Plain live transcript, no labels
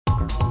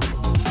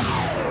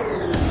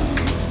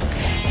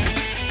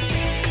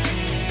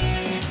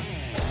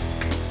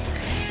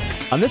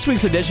On this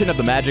week's edition of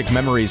the Magic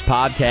Memories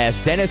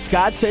podcast, Dennis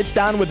Scott sits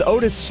down with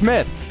Otis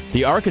Smith,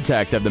 the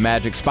architect of the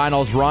Magic's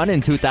finals run in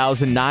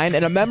 2009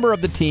 and a member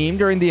of the team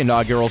during the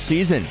inaugural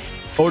season.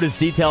 Otis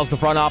details the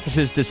front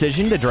office's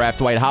decision to draft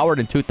Dwight Howard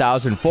in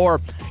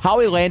 2004, how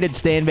he landed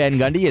Stan Van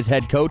Gundy as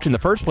head coach in the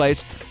first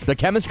place, the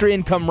chemistry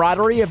and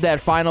camaraderie of that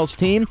finals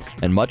team,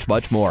 and much,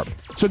 much more.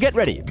 So get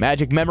ready.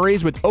 Magic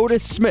Memories with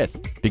Otis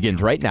Smith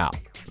begins right now.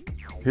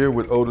 Here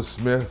with Otis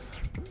Smith,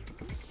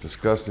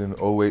 discussing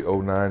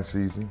 08-09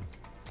 season.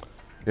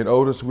 In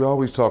Otis, we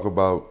always talk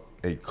about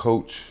a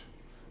coach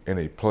and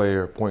a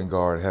player, point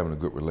guard, having a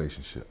good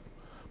relationship.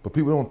 But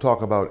people don't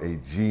talk about a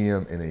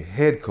GM and a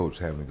head coach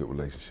having a good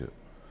relationship.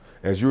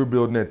 As you were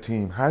building that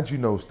team, how'd you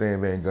know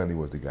Stan Van Gundy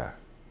was the guy?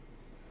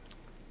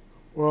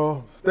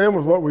 Well, Stan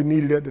was what we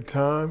needed at the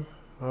time.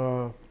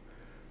 To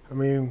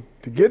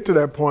get to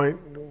that point,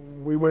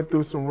 we went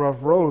through some rough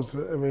roads.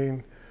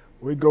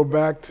 We go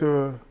back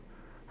to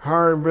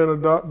hiring Billy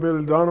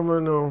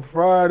Donovan on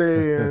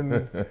Friday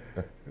and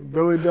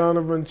Billy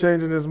Donovan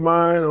changing his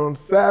mind on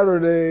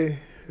Saturday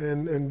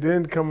and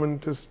then coming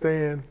to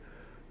Stan.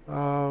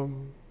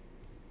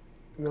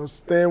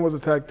 Stan was a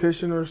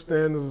tactician.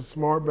 Stan was a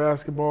smart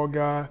basketball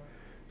guy.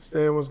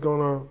 Stan was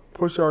going to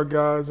push our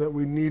guys that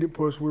we needed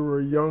push. We were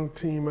a young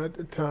team at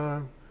the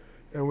time,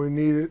 and we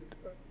needed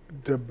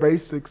the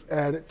basics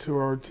added to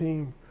our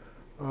team.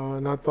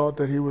 And I thought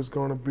that he was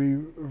going to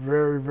be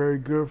very, very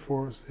good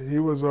for us. He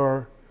was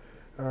our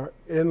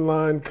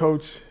inline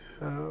coach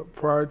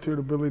prior to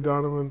the Billy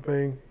Donovan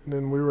thing, and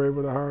then we were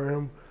able to hire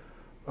him.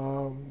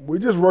 We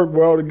just worked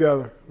well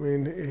together.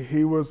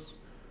 He was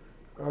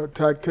a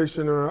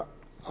tactician, and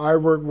I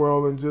worked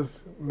well in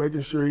just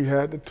making sure he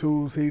had the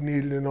tools he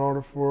needed in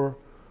order for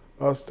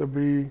us to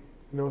be,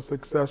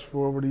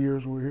 successful over the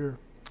years we were here.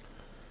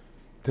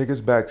 Take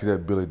us back to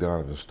that Billy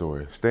Donovan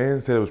story.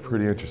 Stan said it was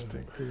pretty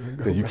interesting.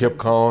 That you kept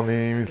calling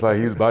him. He's like,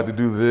 he was about to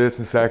do this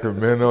in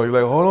Sacramento. You're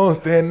like, hold on,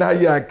 Stan,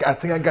 not yet. I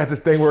think I got this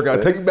thing worked out.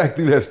 Take me back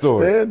through that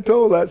story. Stan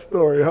told that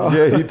story, huh?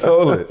 Yeah, he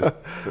told it.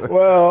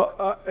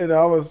 Well,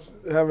 I was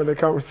having a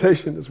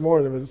conversation this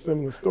morning with a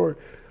similar story.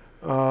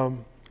 I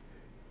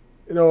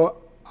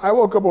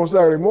woke up on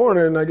Saturday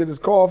morning and I get this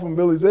call from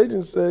Billy's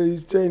agent saying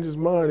he's changed his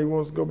mind. He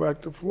wants to go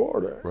back to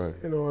Florida. Right.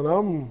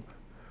 And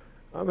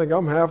I think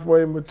I'm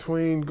halfway in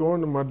between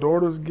going to my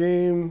daughter's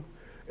game,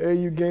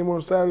 AU game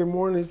on Saturday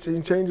morning.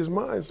 He changed his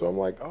mind. So I'm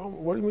like, oh,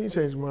 what do you mean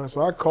change his mind?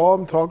 So I called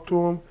him, talked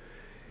to him.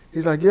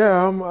 He's like,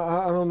 yeah,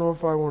 I don't know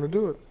if I want to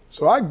do it.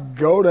 So I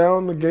go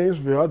down to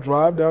Gainesville. I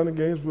drive down to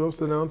Gainesville,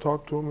 sit down,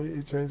 talk to him.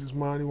 He changed his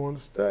mind. He wanted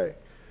to stay.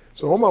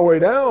 So on my way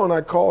down,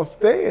 I called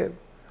Stan.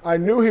 I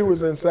knew he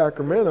was in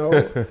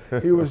Sacramento.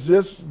 He was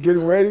just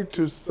getting ready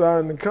to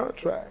sign the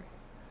contract.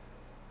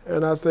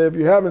 And I said, if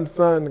you haven't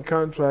signed the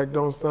contract,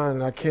 don't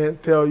sign it. I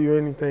can't tell you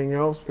anything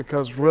else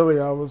because really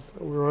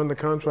we were under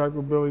contract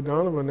with Billy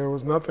Donovan. There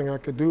was nothing I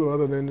could do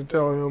other than to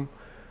tell him,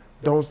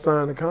 don't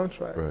sign the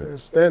contract. Right. And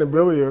Stan and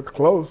Billy are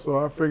close,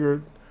 so I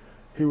figured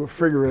he would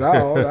figure it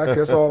out.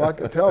 That's all I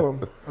could tell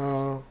him.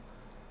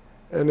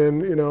 And then,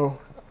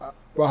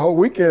 the whole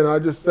weekend I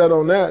just sat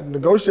on that,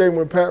 negotiating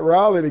with Pat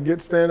Riley to get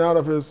Stan out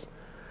of his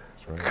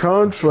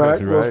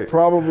contract was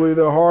probably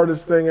the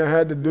hardest thing I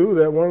had to do.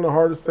 One of the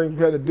hardest things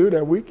we had to do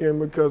that weekend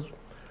because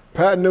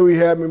Pat knew he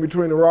had me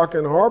between the rock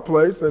and the hard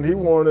place, and he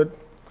wanted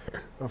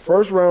a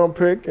first-round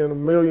pick and $1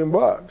 million. And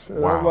wow.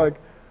 I was like,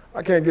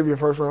 I can't give you a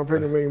first-round pick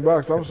and $1 million.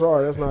 I'm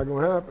sorry, that's not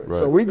going to happen. Right.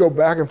 So we go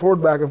back and forth,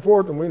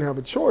 and we didn't have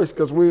a choice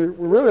because we're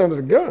really under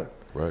the gun.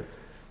 Right.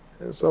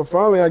 And so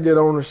finally I get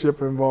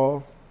ownership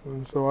involved.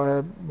 And so I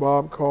had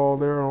Bob call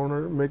their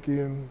owner,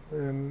 Mickey, and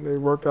they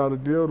worked out a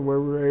deal to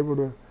where we were able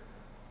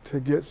to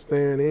get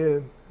Stan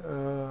in.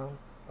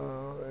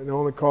 It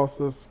only cost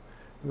us,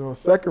 a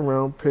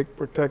second-round pick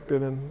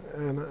protected and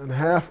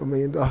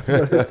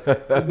 $500,000.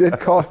 But it did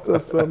cost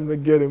us something to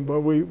get him,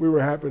 but we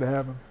were happy to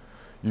have him.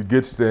 You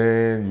get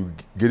Stan, you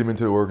get him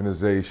into the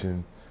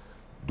organization.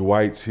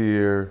 Dwight's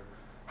here.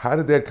 How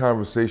did that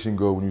conversation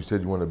go when you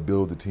said you want to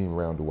build the team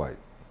around Dwight?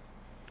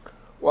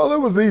 Well,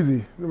 it was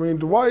easy.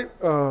 Dwight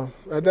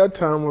at that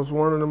time was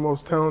one of the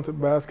most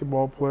talented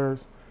basketball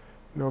players,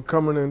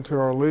 coming into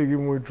our league.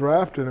 Even when we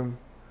drafted him,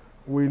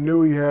 we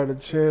knew he had a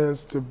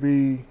chance to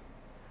be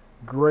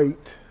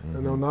great,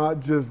 not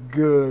just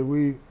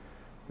good.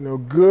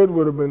 Good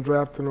would have been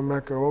drafting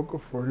Emeka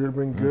Okafor. He'd have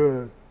been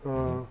good.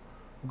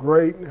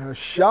 Great, a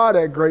shot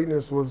at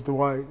greatness was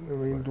Dwight.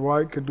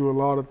 Dwight could do a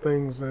lot of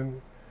things,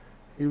 and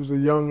he was a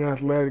young,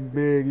 athletic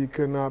big you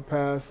could not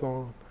pass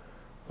on.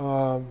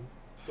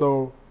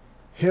 So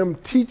him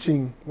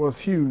teaching was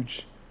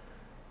huge.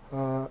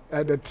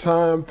 At the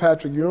time,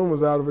 Patrick Ewing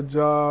was out of a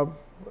job,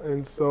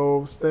 and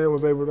so Stan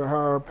was able to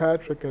hire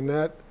Patrick, and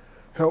that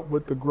helped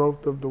with the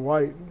growth of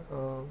Dwight.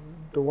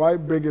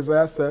 Dwight's biggest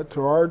asset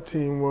to our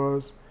team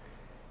was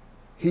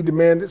he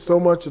demanded so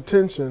much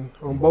attention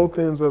on both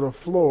ends of the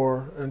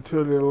floor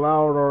until it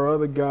allowed our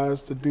other guys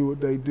to do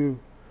what they do.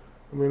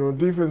 On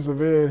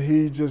defensive end,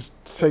 he just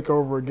take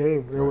over a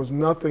game. There was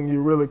nothing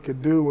you really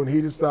could do when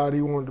he decided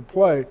he wanted to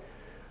play.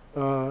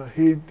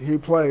 He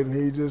played, and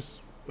he just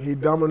He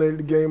dominated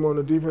the game on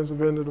the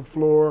defensive end of the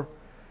floor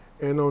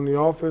and on the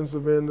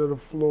offensive end of the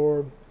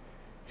floor.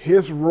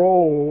 His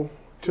role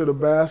to the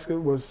basket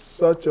was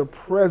such a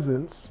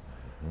presence,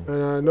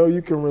 and I know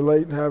you can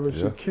relate to having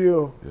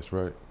Shaquille. That's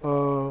right.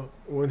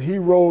 When he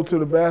rolled to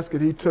the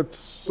basket, he took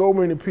so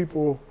many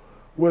people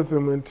with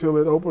him until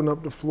it opened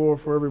up the floor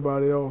for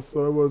everybody else.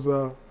 So it was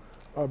a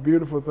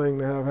beautiful thing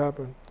to have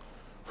happen.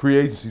 Free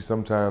agency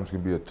sometimes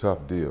can be a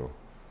tough deal.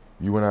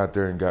 You went out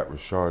there and got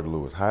Rashard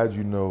Lewis. How did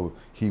you know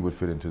he would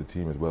fit into the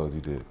team as well as he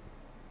did?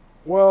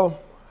 Well,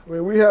 I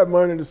mean, we had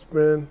money to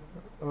spend,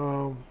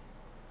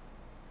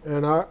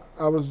 and I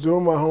was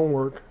doing my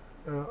homework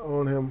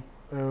on him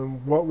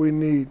and what we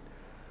need.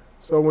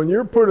 So when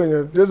you're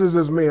this is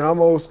just me, I'm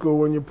old school.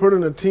 When you're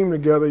putting a team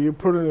together, you're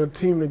building a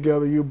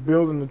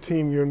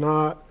team. You're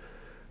not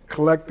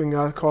collecting,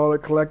 I call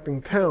it collecting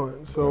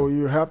talent. So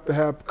you have to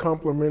have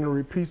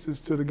complementary pieces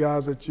to the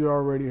guys that you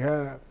already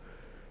have.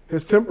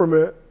 His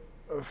temperament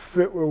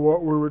fit with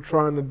what we were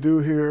trying to do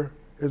here.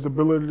 His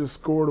ability to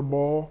score the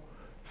ball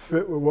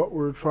fit with what we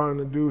were trying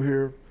to do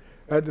here.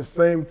 At the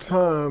same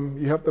time,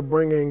 you have to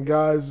bring in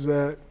guys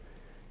that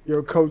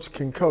your coach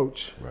can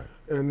coach. Right.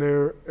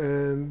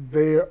 And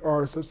they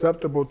are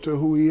susceptible to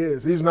who he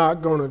is. He's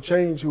not going to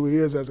change who he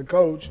is as a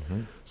coach.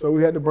 So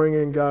we had to bring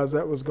in guys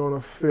that was going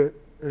to fit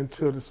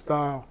into the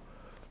style.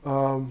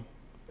 And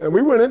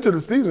we went into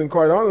the season,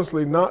 quite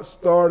honestly, not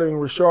starting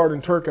Rashard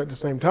and Turk at the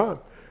same time.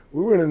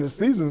 We went into the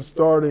season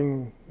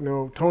starting,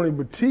 Tony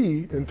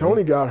Battie, and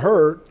Tony got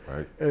hurt.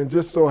 Right. And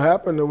just so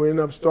happened that we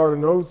ended up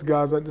starting those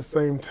guys at the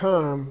same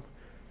time,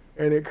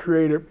 and it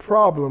created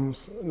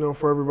problems,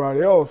 for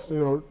everybody else.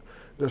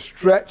 The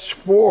stretch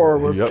four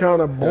was kind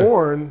of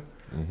born,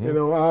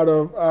 out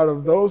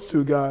of those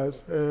two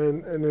guys,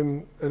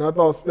 and I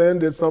thought Stan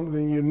did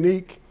something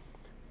unique,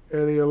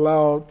 and he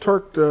allowed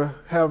Turk to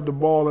have the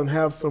ball and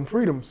have some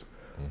freedoms,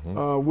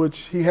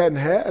 which he hadn't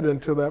had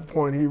until that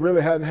point. He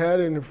really hadn't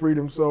had any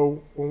freedom.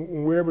 So when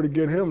we were able to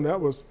get him, that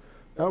was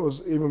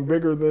even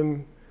bigger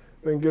than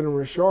getting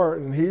Rashard,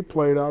 and he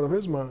played out of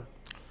his mind.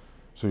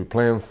 So you're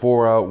playing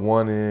 4 out,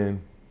 1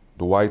 in.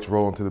 Dwight's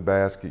rolling to the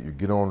basket. You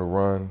get on the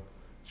run.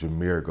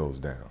 Jameer goes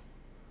down.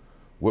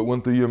 What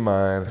went through your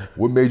mind?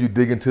 What made you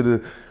dig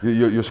into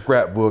your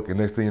scrapbook, and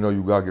next thing you know,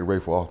 you got to get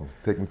ready for offense?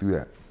 Take me through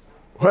that.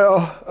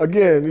 Well,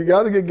 again, you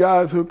got to get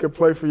guys who can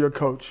play for your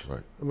coach. Right.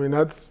 I mean,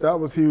 that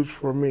was huge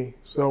for me.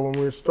 So when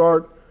we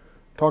start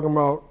talking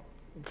about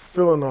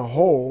filling a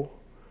hole,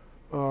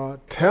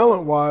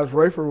 talent-wise,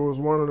 Rayford was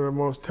one of the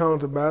most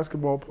talented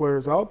basketball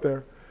players out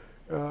there.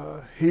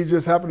 He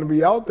just happened to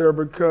be out there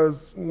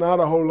because not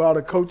a whole lot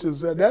of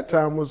coaches at that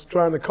time was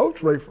trying to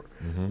coach Rayford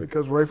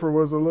because Rayford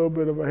was a little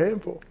bit of a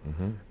handful.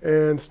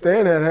 And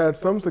Stan had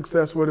some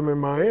success with him in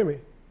Miami.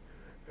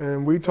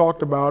 And we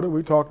talked about it.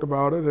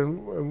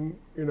 And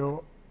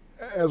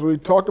as we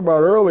talked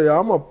about earlier,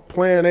 I'm a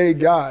plan A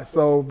guy.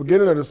 So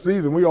beginning of the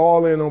season, we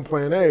all in on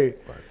plan A. Right.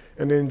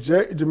 And then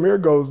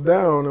Jameer goes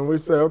down, and we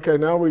say, okay,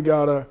 now we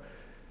got to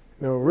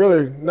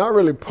really, not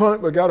really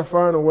punt, but got to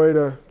find a way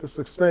to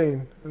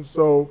sustain. And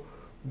so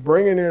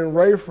bringing in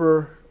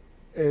Rayford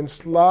and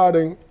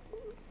sliding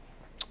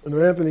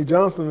Anthony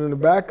Johnson in the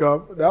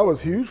backup, that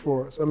was huge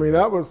for us. I mean,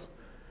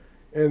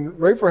 and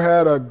Rayford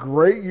had a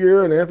great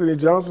year, and Anthony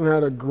Johnson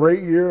had a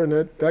great year, and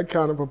that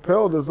kind of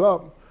propelled us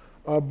up.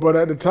 But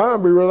at the time,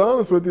 to be real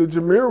honest with you,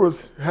 Jameer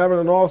was having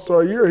an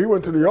all-star year. He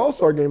went to the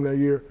all-star game that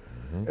year.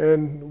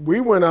 And we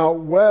went out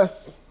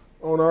west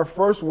on our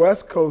first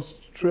West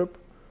Coast trip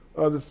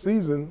of the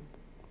season,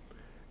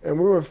 and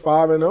we were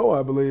 5-0,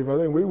 I believe. I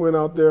think we went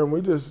out there and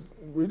we just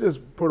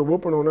put a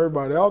whooping on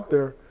everybody out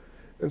there.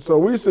 And so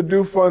we used to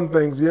do fun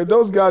things. Yeah,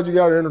 those guys, you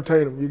got to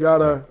entertain them. You got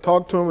to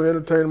talk to them and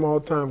entertain them all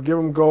the time. Give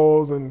them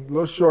goals and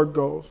little short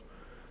goals.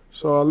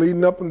 So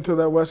leading up until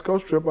that West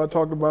Coast trip, I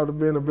talked about it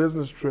being a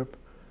business trip.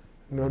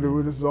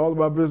 This is all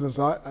about business.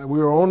 We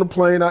were on the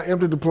plane. I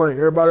emptied the plane.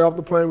 Everybody off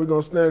the plane, we're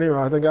going to stand here.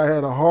 I think I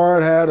had a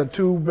hard hat, a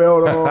tube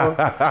belt on.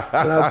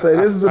 And I say,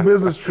 this is a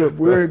business trip.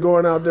 We're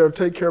going out there to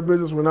take care of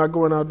business. We're not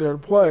going out there to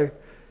play.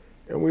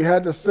 And we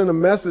had to send a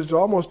message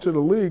almost to the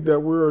league that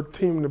we're a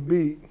team to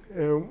beat.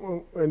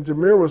 And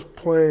Jameer was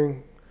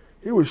playing.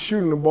 He was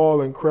shooting the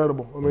ball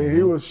incredible. I mean,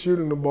 he was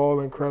shooting the ball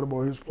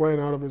incredible. He was playing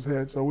out of his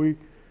head. So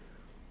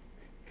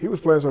he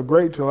was playing so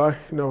great till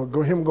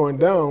him going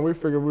down, we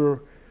figured we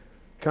were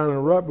kind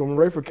of rough. But when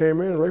Rayford came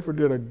in, Rayford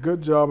did a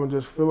good job in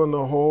just filling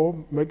the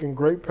hole, making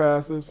great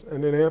passes,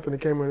 and then Anthony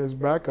came in as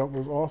backup.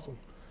 Was awesome.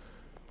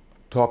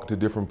 Talking to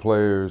different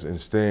players and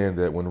Stan,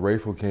 that when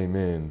Rayford came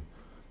in,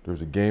 there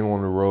was a game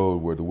on the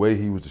road where the way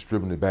he was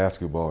distributing the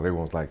basketball,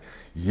 everyone's like,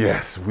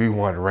 yes, we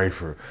want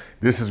Rayford.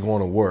 This is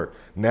going to work.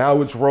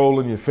 Now it's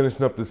rolling. You're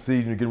finishing up the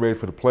season. You're getting ready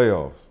for the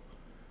playoffs.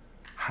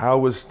 How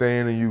was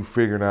Stan and you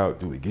figuring out,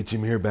 do we get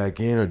Jameer back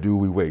in or do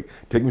we wait?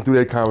 Take me through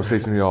that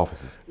conversation in the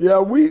offices. Yeah,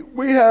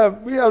 we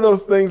have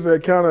those things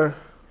that kind of,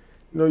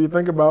 you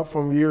think about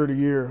from year to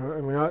year.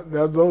 I mean,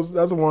 that's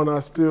the one I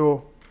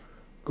still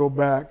go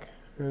back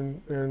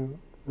and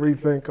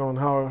rethink on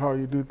how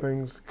you do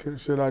things.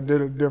 Should I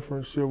did it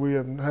different? Should we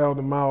have held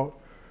them out?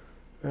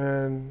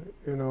 And,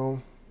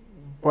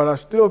 but I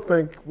still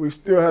think we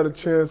still had a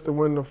chance to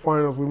win the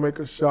finals. We make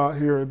a shot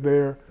here or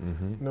there.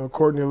 Mm-hmm.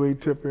 Courtney Lee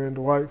tip in,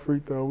 Dwight free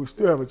throw. We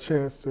still have a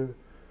chance to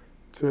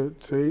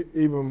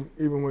even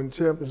win the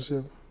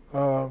championship.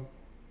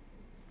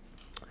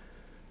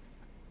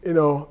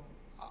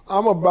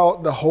 I'm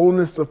about the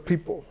wholeness of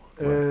people,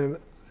 and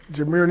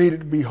Jameer needed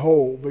to be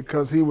whole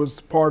because he was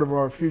part of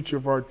our future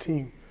of our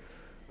team.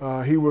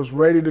 He was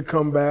ready to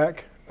come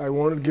back. I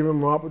wanted to give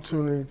him an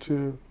opportunity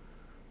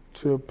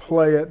to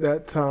play at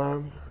that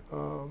time.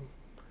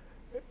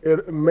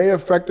 It may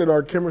have affected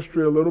our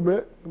chemistry a little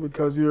bit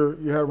because you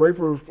had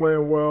Rayford was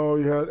playing well,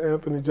 you had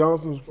Anthony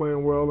Johnson was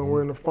playing well, and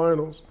we're in the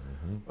finals.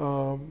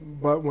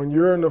 But when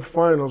you're in the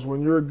finals,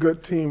 when you're a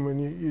good team,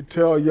 and you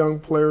tell young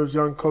players,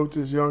 young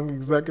coaches, young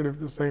executives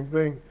the same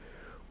thing,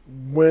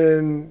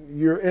 when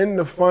you're in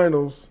the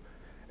finals,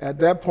 at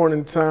that point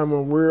in time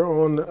when we're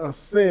on a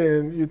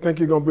ascend, you think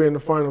you're going to be in the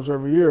finals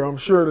every year. I'm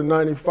sure the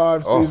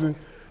 95 season,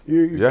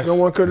 yes. No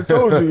one could have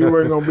told you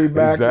weren't going to be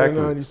back Exactly.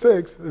 in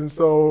 96. And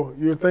so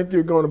you think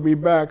you're going to be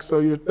back, so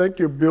you think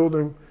you're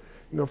building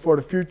for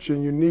the future,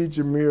 and you need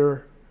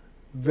Jameer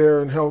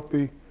there and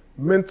healthy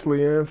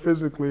mentally and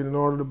physically in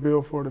order to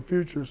build for the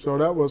future. So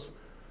that was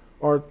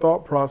our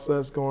thought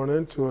process going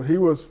into it. He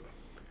was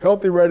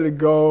healthy, ready to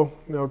go.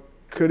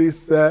 Could he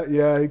sat?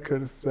 Yeah, he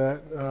could have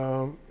sat.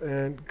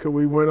 And could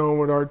we win on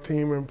with our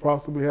team and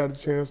possibly had a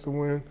chance to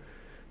win?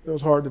 It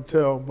was hard to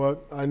tell,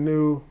 but I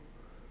knew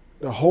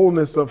the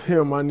wholeness of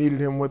him. I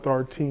needed him with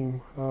our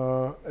team,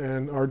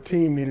 and our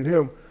team needed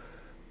him.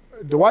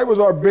 Dwight was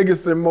our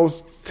biggest and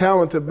most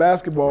talented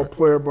basketball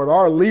player, but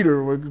our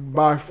leader,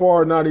 by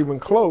far not even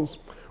close,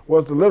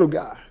 was the little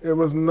guy. It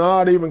was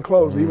not even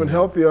close, even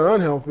healthy or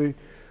unhealthy.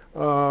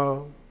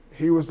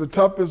 He was the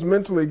toughest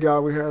mentally guy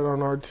we had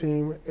on our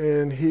team,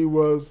 and he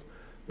was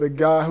the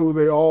guy who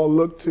they all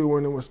looked to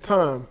when it was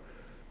time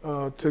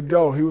to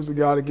go. He was the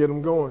guy to get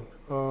them going.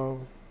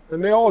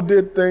 And they all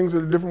did things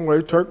in a different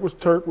way. Turk,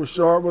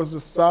 Rashard was the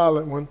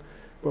silent one,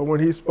 but when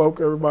he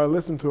spoke, everybody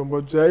listened to him.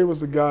 But Jay was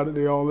the guy that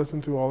they all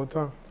listened to all the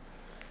time.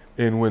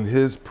 And when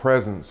his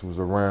presence was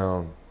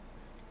around,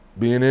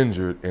 being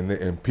injured,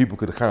 and people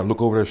could kind of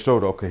look over their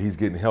shoulder, okay, he's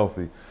getting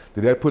healthy,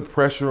 did that put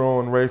pressure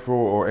on Rayford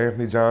or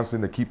Anthony Johnson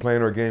to keep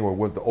playing their game, or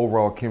was the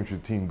overall chemistry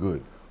of the team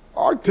good?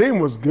 Our team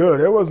was good.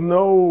 There was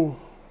no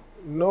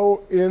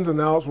ins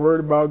and outs worried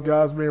about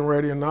guys being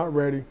ready and not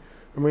ready.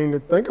 I mean, to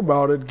think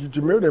about it,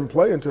 Jameer didn't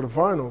play into the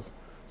finals.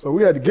 So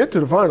we had to get to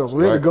the finals.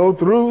 We had to go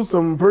through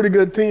some pretty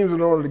good teams in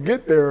order to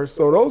get there.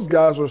 So those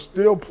guys were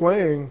still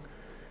playing,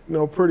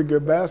 pretty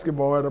good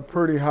basketball at a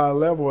pretty high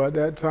level at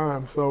that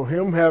time. So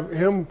him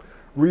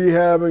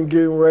rehabbing,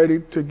 getting ready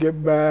to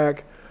get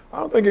back, I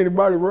don't think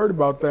anybody worried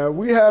about that.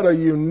 We had a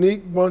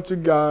unique bunch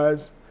of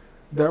guys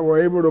that were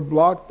able to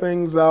block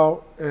things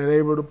out and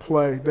able to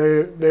play.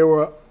 They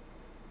were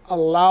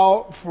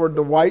allowed for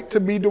Dwight to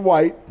be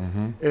Dwight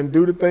and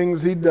do the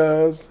things he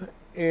does,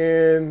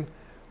 and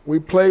we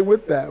played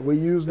with that. We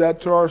used that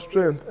to our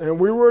strength, and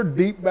we were a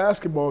deep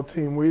basketball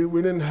team.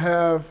 We didn't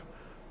have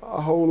a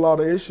whole lot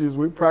of issues.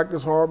 We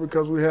practiced hard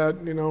because we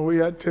had 10,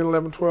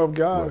 11, 12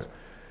 guys.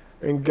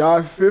 Right. And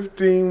guy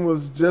 15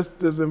 was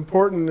just as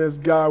important as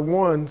guy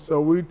 1,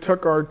 so we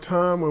took our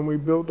time when we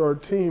built our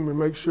team and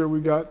make sure we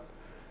got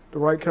the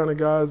right kind of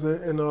guys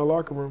in our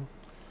locker room.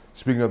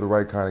 Speaking of the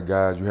right kind of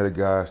guys, you had a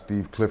guy,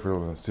 Steve Clifford,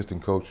 an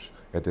assistant coach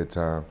at that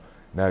time.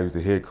 Now he's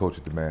the head coach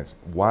at the Magic.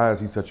 Why is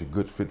he such a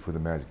good fit for the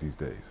Magic these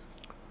days?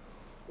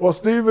 Well,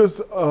 Steve is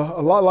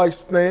a lot like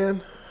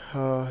Stan.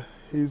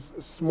 He's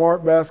a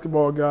smart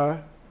basketball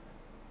guy,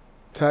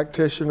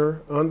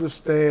 tacticianer,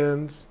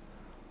 understands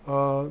the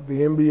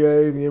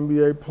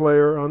NBA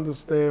player,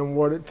 understand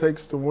what it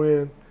takes to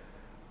win.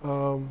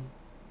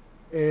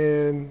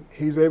 And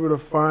he's able to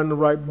find the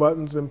right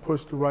buttons and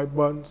push the right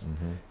buttons.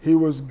 He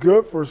was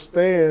good for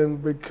Stan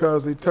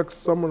because he took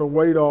some of the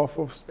weight off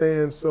of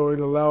Stan, so it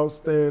allowed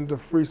Stan to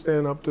free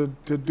Stan up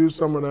to do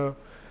some of the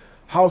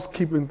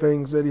housekeeping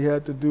things that he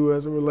had to do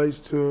as it relates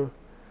to,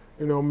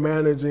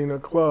 managing a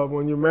club.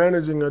 When you're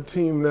managing a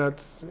team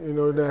that's,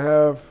 to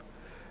have,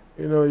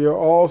 your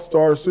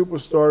all-star,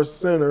 superstar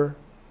center,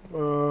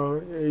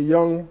 a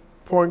young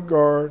point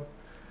guard,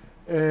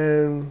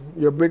 and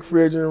your big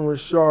free agent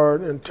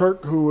Rashard, and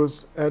Turk, who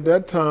was at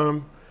that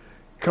time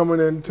coming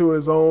into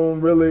his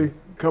own, really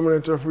coming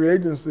into a free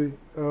agency.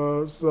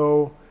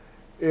 So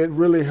it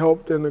really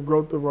helped in the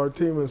growth of our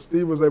team, and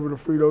Steve was able to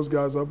free those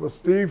guys up. But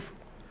Steve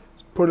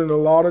put in a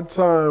lot of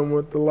time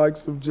with the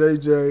likes of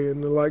JJ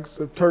and the likes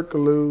of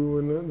Turkaloo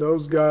and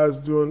those guys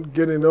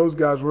getting those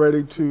guys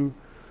ready to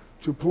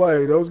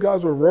play. Those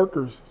guys were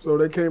workers, so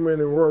they came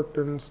in and worked,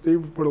 and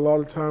Steve put a lot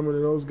of time into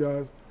those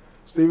guys.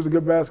 Steve is a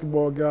good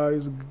basketball guy.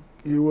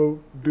 He will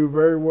do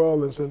very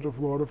well in Central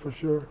Florida for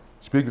sure.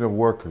 Speaking of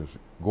workers,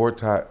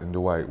 Gortat and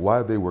Dwight, why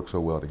did they work so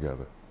well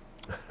together?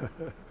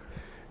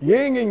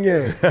 Yin and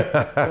yang.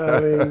 I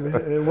mean,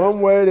 in one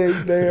way,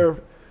 they are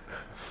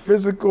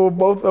physical.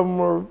 Both of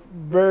them are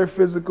very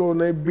physical,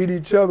 and they beat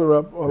each other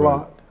up a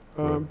lot.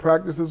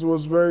 Practices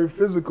was very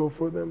physical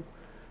for them.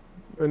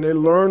 and they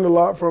learned a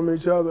lot from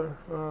each other.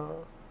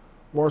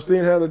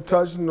 Marcin had a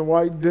touch, and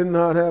Dwight did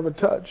not have a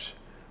touch.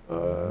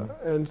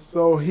 And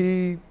so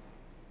they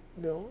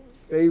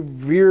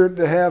veered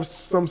to have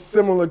some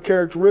similar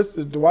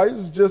characteristics. Dwight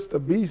is just a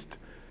beast.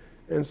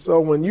 And so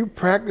when you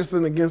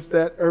practicing against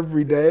that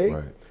every day,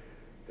 Right.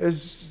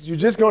 you're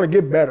just going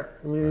to get better.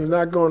 I mean,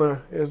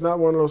 it's not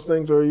one of those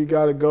things where you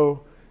got to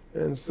go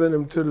and send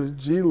him to the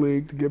G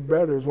League to get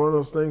better. It's one of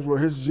those things where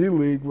his G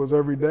League was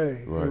every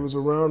day. Right. He was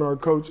around our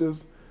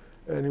coaches,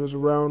 and he was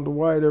around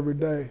Dwight every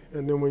day.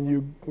 And then when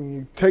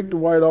you take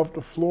Dwight off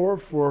the floor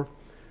for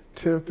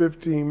 10,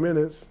 15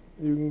 minutes,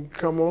 you can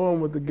come on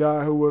with the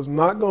guy who was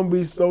not going to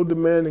be so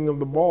demanding of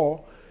the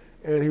ball,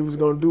 and he was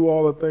going to do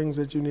all the things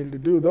that you needed to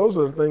do. Those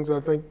are the things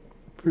I think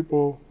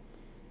people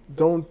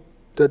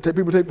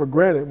take for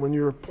granted when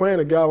you're playing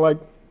a guy like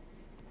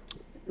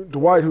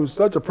Dwight, who's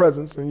such a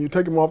presence, and you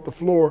take him off the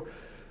floor.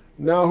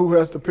 Now who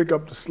has to pick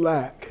up the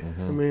slack?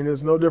 I mean,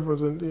 there's no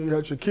difference. You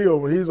had Shaquille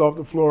when he's off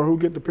the floor. Who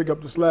get to pick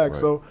up the slack? Right.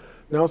 So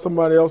now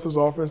somebody else's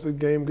offensive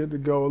game get to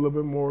go a little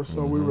bit more.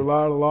 So we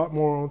relied a lot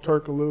more on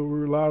Turkoglu. We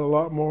relied a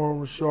lot more on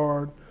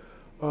Richard.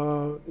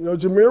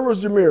 Jameer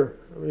was Jameer.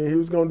 I mean, he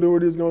was going to do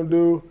what he was going to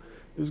do.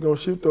 He was going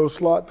to shoot those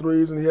slot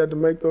threes, and he had to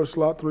make those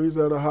slot threes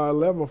at a high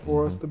level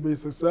for us to be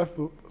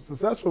successful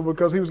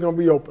because he was going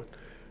to be open.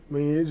 I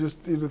mean,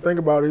 you think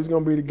about it, he's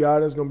going to be the guy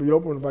that's going to be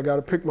open. If I got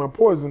to pick my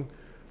poison,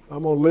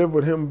 I'm going to live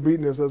with him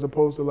beating us as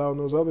opposed to allowing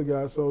those other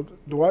guys. So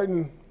Dwight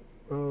and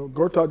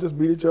Gortat just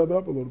beat each other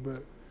up a little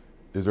bit.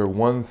 Is there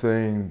one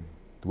thing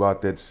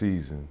throughout that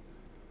season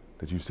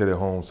that you sit at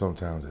home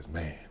sometimes as,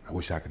 man, I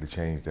wish I could have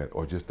changed that,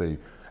 or just a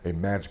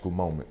magical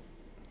moment?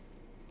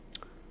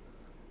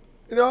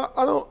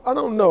 I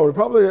don't know.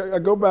 Probably I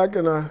go back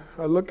and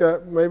I look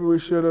at maybe we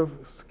should have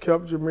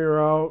kept Jameer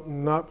out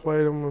and not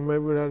played him, and maybe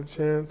we had a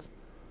chance.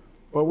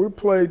 But we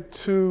played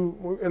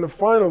in the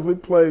finals, we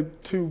played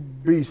two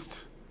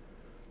beasts.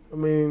 I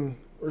mean,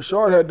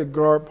 Richard had to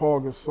guard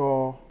Paul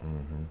Gasol.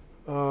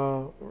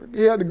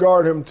 He had to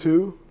guard him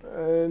too,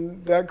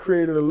 and that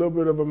created a little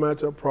bit of a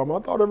matchup problem.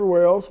 I thought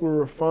everywhere else we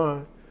were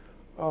fine,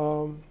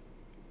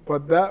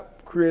 but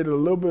that created a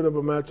little bit of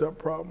a matchup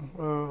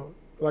problem.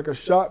 Like a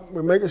shot,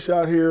 we make a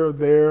shot here or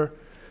there,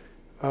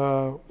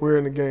 we're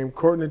in the game.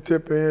 Courtney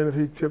tip in, if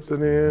he tips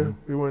it in,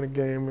 we win the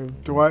game.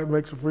 If Dwight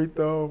makes a free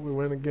throw, we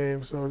win the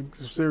game. So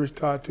the series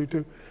tied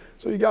 2-2.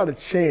 So you got a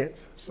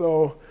chance.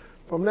 So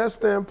from that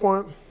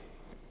standpoint,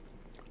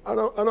 I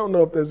don't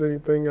know if there's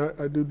anything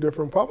I do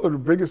different. Probably the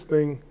biggest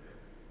thing,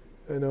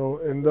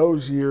 in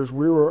those years,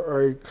 we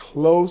were a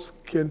close,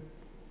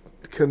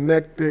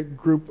 connected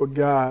group of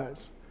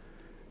guys.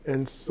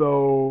 And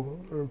so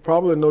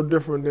probably no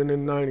different than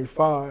in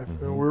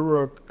 95. And we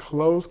were a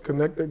close,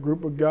 connected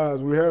group of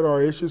guys. We had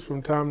our issues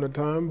from time to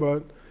time,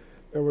 but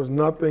there was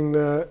nothing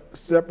that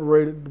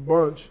separated the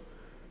bunch.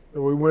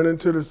 And we went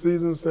into the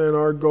season saying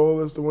our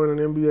goal is to win an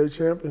NBA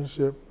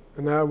championship.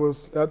 And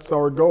that's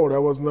our goal. That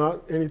was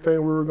not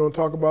anything we were going to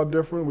talk about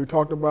different. We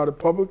talked about it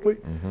publicly.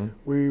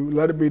 We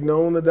let it be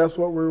known that that's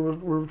what we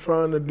were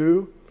trying to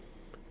do.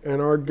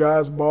 And our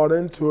guys bought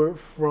into it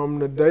from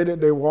the day that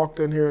they walked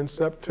in here in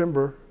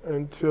September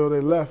until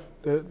they left,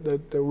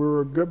 that we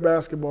were a good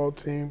basketball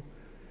team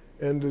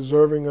and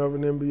deserving of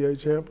an NBA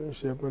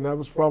championship. And that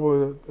was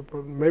probably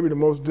maybe the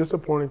most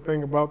disappointing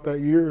thing about that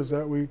year is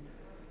that we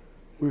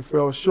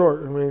fell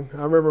short. I mean,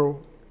 I remember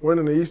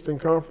winning the Eastern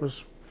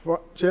Conference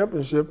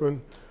championship,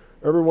 and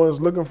everyone's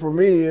looking for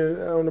me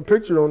on the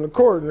picture on the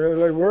court. And they're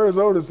like, where's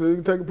Otis? So you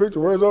can take a picture.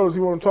 Where's Otis?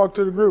 He want to talk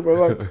to the group. I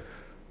was like,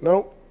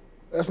 nope,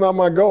 that's not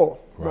my goal.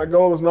 Right. My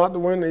goal is not to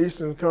win the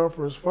Eastern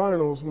Conference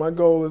Finals. My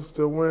goal is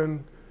to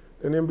win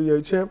an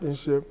NBA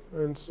championship.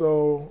 And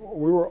so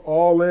we were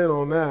all in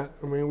on that.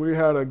 I mean, we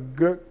had a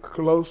good,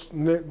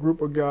 close-knit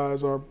group of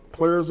guys. Our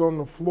players on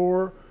the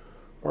floor,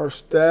 our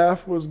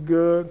staff was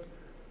good,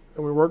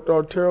 and we worked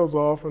our tails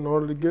off in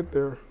order to get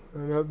there.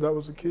 And that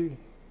was the key.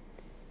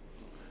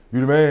 You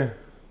the man.